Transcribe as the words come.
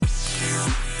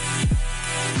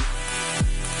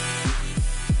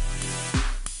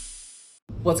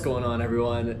What's going on,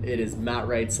 everyone? It is Matt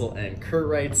Reitzel and Kurt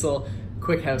Reitzel.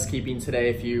 Quick housekeeping today.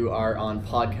 If you are on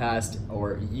podcast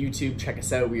or YouTube, check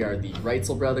us out. We are the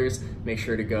Reitzel Brothers. Make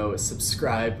sure to go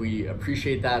subscribe. We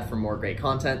appreciate that for more great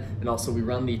content. And also, we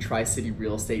run the Tri-City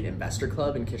Real Estate Investor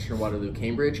Club in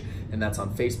Kitchener-Waterloo-Cambridge, and that's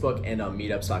on Facebook and on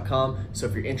meetups.com. So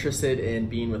if you're interested in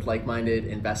being with like-minded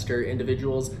investor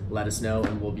individuals, let us know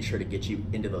and we'll be sure to get you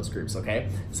into those groups, okay?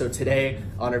 So today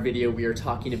on our video, we are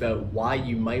talking about why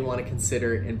you might want to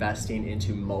consider investing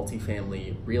into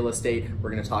multifamily real estate.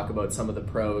 We're going to talk about some of the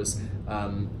pros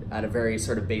at a very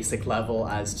sort of basic level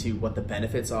as to what the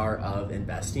benefits are of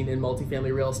investing in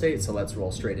multifamily real estate. So let's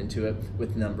roll straight into it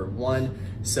with number one.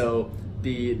 So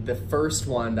the first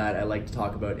one that I like to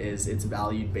talk about is it's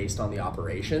valued based on the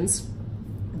operations,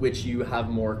 which you have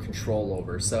more control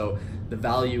over. So the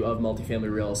value of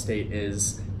multifamily real estate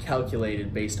is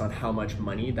calculated based on how much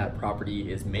money that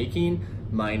property is making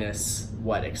minus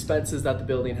what expenses that the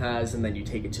building has, and then you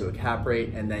take it to a cap rate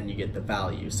and then you get the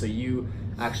value. So you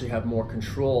actually have more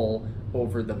control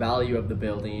over the value of the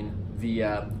building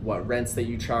via what rents that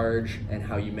you charge and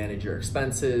how you manage your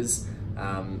expenses,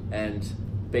 and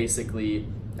basically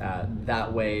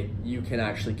that way you can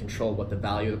actually control what the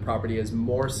value of the property is,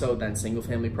 more so than single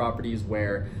family properties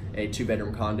where a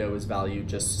 2-bedroom condo is valued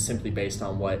just simply based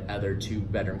on what other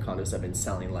 2-bedroom condos have been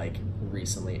selling like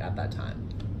recently at that time.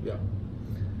 Yeah.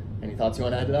 Any thoughts you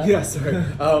want to add to that? Yeah, sorry.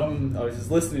 I was just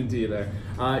listening to you there.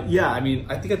 Yeah, I mean,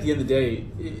 I think at the end of the day,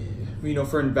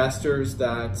 for investors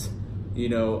that,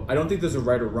 I don't think there's a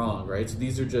right or wrong, right? So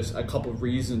these are just a couple of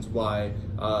reasons why,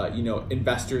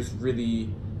 investors really,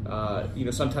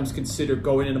 sometimes consider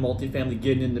going into multifamily,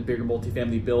 getting into bigger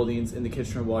multifamily buildings in the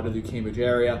Kitchener-Waterloo-Cambridge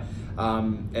area.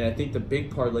 And I think the big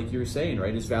part, like you were saying,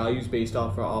 right, is values based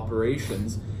off of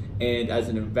operations. And as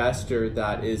an investor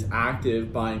that is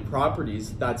active buying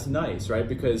properties, that's nice, right?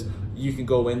 Because you can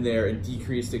go in there and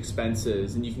decrease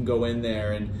expenses, and you can go in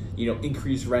there and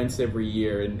increase rents every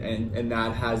year, and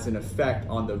that has an effect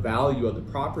on the value of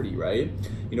the property, right?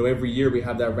 Every year we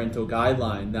have that rental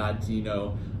guideline that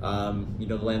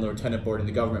the landlord tenant board and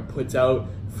the government puts out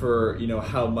for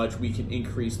how much we can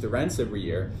increase the rents every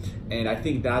year. And I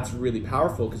think that's really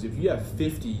powerful, because if you have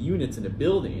 50 units in a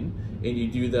building and you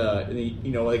do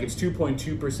like it's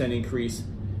 2.2% increase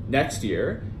next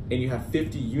year, and you have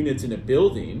 50 units in a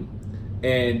building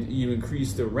and you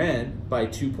increase the rent by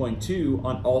 2.2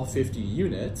 on all 50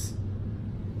 units,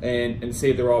 and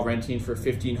say they're all renting for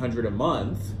 $1,500 a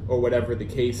month or whatever the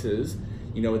case is,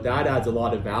 that adds a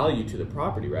lot of value to the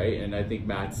property, right? And I think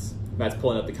Matt's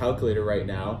pulling up the calculator right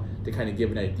now to kind of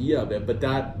give an idea of it, but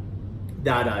that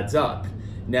adds up.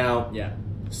 Now, yeah,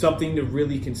 something to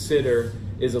really consider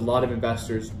is a lot of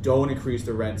investors don't increase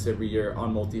the rents every year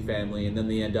on multifamily, and then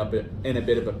they end up in a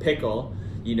bit of a pickle,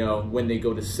 when they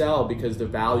go to sell, because the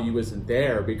value isn't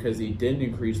there because they didn't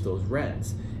increase those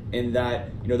rents. And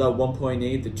that, that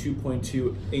 1.8, the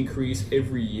 2.2 increase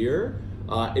every year,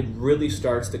 it really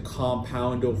starts to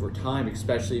compound over time,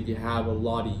 especially if you have a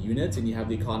lot of units and you have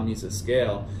the economies of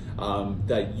scale,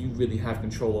 that you really have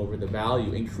control over the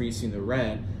value, increasing the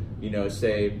rent,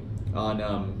 say on,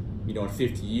 on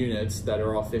 50 units that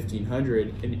are all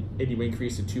 1,500, and you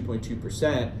increase to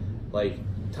 2.2%, like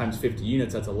times 50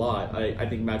 units, that's a lot. I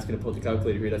think Matt's going to pull the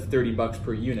calculator here. That's $30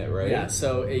 per unit, right? Yeah,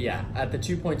 so yeah, at the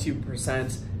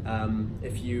 2.2%,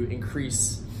 if you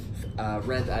increase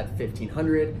rent at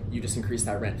 $1,500, you just increase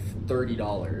that rent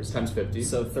 $30 times 50.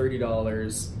 So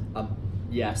 $30,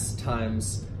 yes,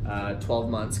 times 12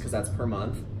 months, because that's per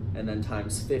month, and then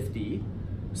times 50.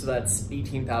 So that's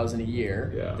 $18,000 a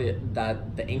year. Yeah.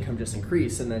 The income just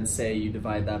increased, and then say you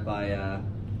divide that by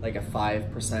like a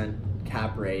 5%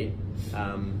 cap rate.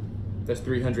 That's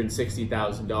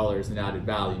 $360,000 in added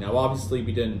value. Now, obviously,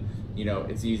 we didn't.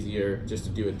 It's easier just to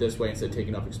do it this way instead of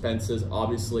taking off expenses.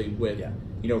 Obviously, with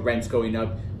rents going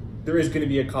up, there is going to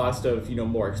be a cost of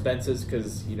more expenses,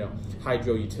 because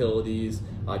hydro, utilities,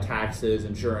 taxes,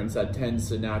 insurance, that tends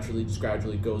to naturally just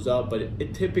gradually goes up, but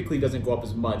it typically doesn't go up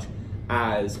as much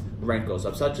as rent goes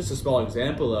up. So that's just a small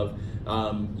example of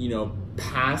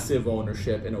passive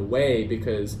ownership in a way,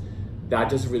 because that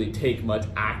doesn't really take much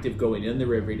active going in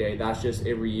there every day. That's just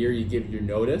every year you give your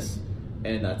notice,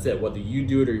 and that's it. Whether you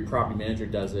do it or your property manager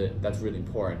does it, that's really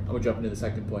important. I'm gonna jump into the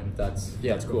second point if that's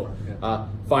cool. Yeah.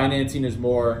 Financing is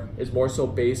more so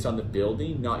based on the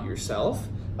building, not yourself.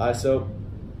 So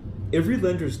every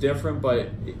lender is different,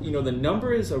 but the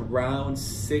number is around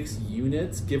 6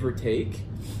 units, give or take,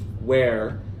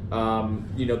 where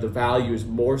the value is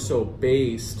more so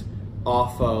based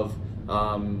off of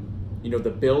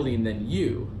the building than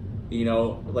you. you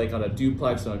know, like on a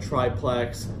duplex, on a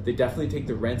triplex, they definitely take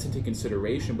the rents into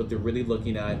consideration, but they're really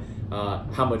looking at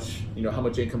how much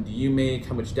income do you make,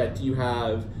 how much debt do you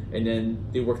have, and then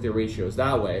they work their ratios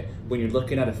that way. When you're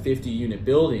looking at a 50-unit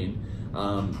building,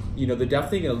 you know, they're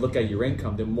definitely going to look at your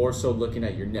income. They're more so looking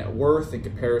at your net worth in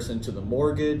comparison to the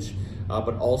mortgage,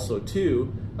 but also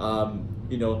too,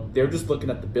 you know, they're just looking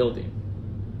at the building,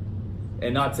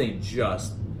 and not saying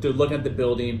just, they're looking at the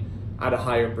building at a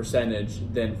higher percentage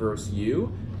than versus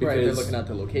you. Right, they're looking at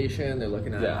the location, they're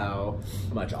looking at how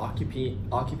much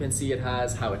occupancy it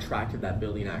has, how attractive that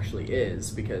building actually is,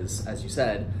 because as you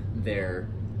said,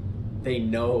 they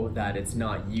know that it's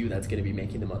not you that's going to be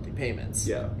making the monthly payments.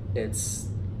 Yeah.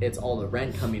 It's all the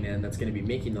rent coming in that's going to be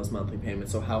making those monthly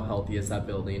payments. So how healthy is that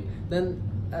building? Then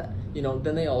you know,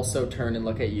 then they also turn and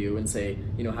look at you and say,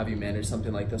 you know, have you managed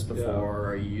something like this before? Or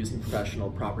are you using professional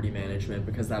property management?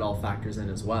 Because that all factors in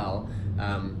as well.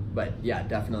 But yeah,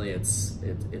 definitely it's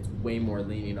way more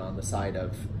leaning on the side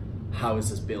of how is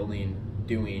this building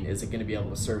doing? Is it going to be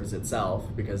able to service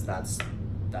itself? Because that's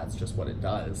just what it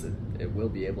does. It will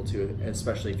be able to,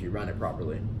 especially if you run it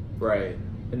properly. Right.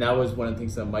 And that was one of the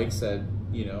things that Mike said,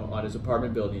 you know, on his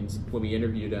apartment buildings when we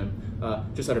interviewed him,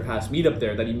 just at our past meetup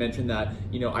there, that he mentioned that,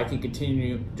 you know, I can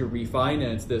continue to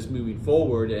refinance this moving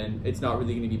forward, and it's not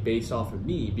really going to be based off of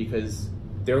me, because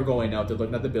they're going out, they're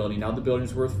looking at the building. Now the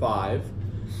building's worth 5,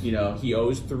 you know, he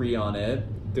owes 3 on it.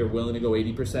 They're willing to go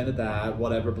 80% of that,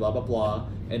 whatever, blah, blah, blah.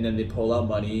 And then they pull out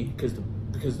money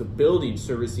because the building's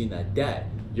servicing that debt.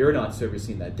 You're not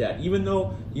servicing that debt. Even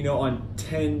though, you know, on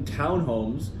 10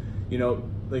 townhomes, you know,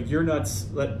 like you're not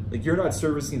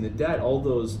servicing the debt. All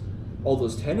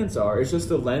those tenants are. It's just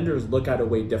the lenders look at it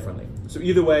way differently. So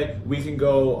either way, we can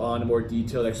go on a more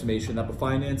detailed explanation that the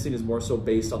financing is more so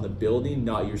based on the building,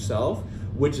 not yourself,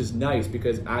 which is nice,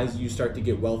 because as you start to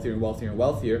get wealthier and wealthier and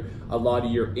wealthier, a lot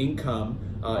of your income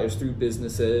is through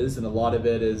businesses, and a lot of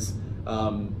it is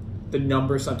the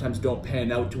numbers sometimes don't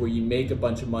pan out to where you make a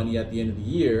bunch of money at the end of the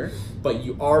year, but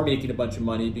you are making a bunch of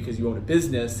money because you own a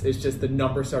business. It's just the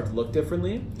numbers start to look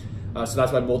differently. So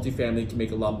that's why multifamily can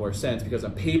make a lot more sense, because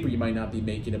on paper you might not be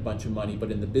making a bunch of money,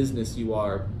 but in the business you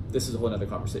are. This is a whole other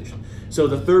conversation. So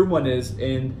the third one is,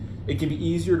 it can be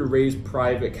easier to raise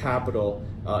private capital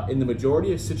in the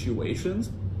majority of situations.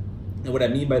 And what I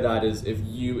mean by that is, if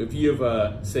you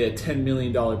have say a $10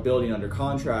 million building under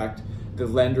contract, the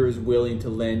lender is willing to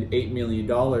lend $8 million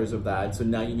of that. So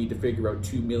now you need to figure out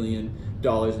 $2 million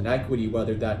in equity,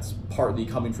 whether that's partly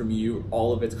coming from you,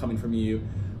 all of it's coming from you,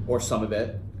 or some of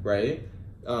it, right?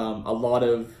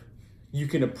 You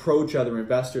can approach other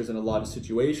investors in a lot of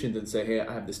situations and say, hey,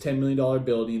 I have this $10 million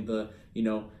building.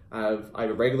 I have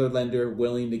a regular lender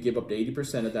willing to give up to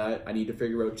 80% of that. I need to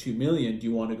figure out $2 million. Do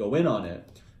you want to go in on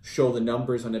it? Show the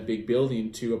numbers on a big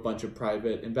building to a bunch of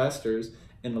private investors.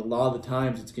 And a lot of the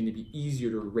times it's going to be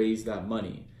easier to raise that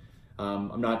money.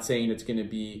 I'm not saying it's going to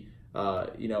be,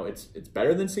 it's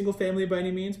better than single family by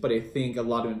any means, but I think a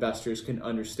lot of investors can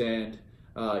understand,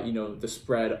 the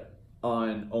spread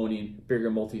on owning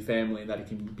bigger multifamily, and that it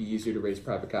can be easier to raise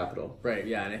private capital. Right,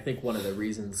 yeah, and I think one of the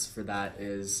reasons for that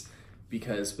is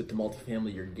because with the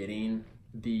multifamily, you're getting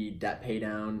the debt pay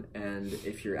down, and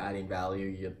if you're adding value,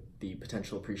 you have the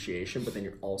potential appreciation, but then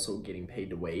you're also getting paid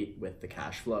to wait with the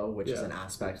cash flow, which is an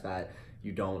aspect that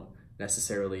you don't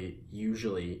necessarily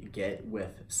usually get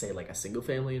with, say, like a single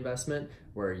family investment,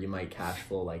 where you might cash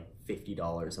flow like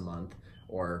 $50 a month,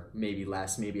 or maybe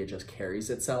less, maybe it just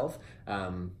carries itself,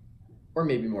 or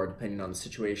maybe more depending on the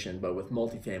situation. But with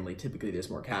multifamily, typically there's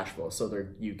more cash flow, so there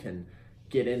you can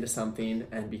get into something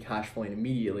and be cash flowing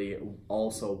immediately,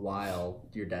 also while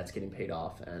your debt's getting paid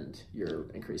off and you're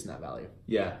increasing that value.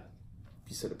 Yeah,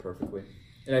 you said it perfectly.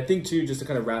 And I think too, just to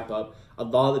kind of wrap up, a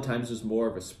lot of the times there's more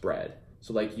of a spread.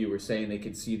 So like you were saying, they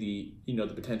could see the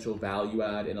potential value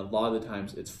add, and a lot of the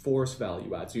times it's forced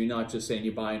value add. So you're not just saying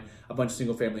you're buying a bunch of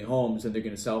single family homes and they're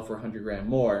going to sell for $100,000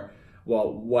 more.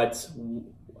 Well,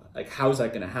 how's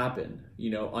that going to happen?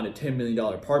 On a $10 million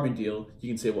apartment deal, you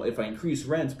can say, well, if I increase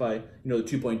rents by, the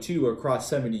 2.2 or across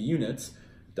 70 units,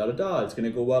 it's going to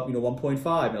go up,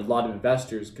 1.5. And a lot of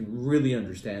investors can really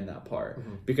understand that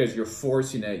part, because you're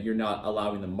forcing it. You're not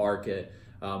allowing the market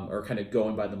or kind of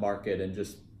going by the market and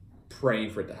just praying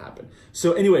for it to happen.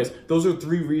 So anyways, those are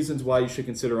 3 reasons why you should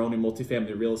consider owning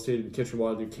multifamily real estate in the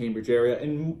Kitchener-Waterloo-Cambridge area.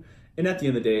 And at the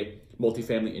end of the day,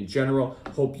 multifamily in general.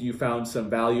 Hope you found some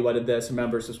value out of this.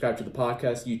 Remember, subscribe to the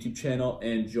podcast, YouTube channel,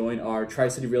 and join our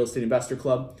Tri-City Real Estate Investor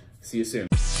Club. See you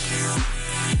soon.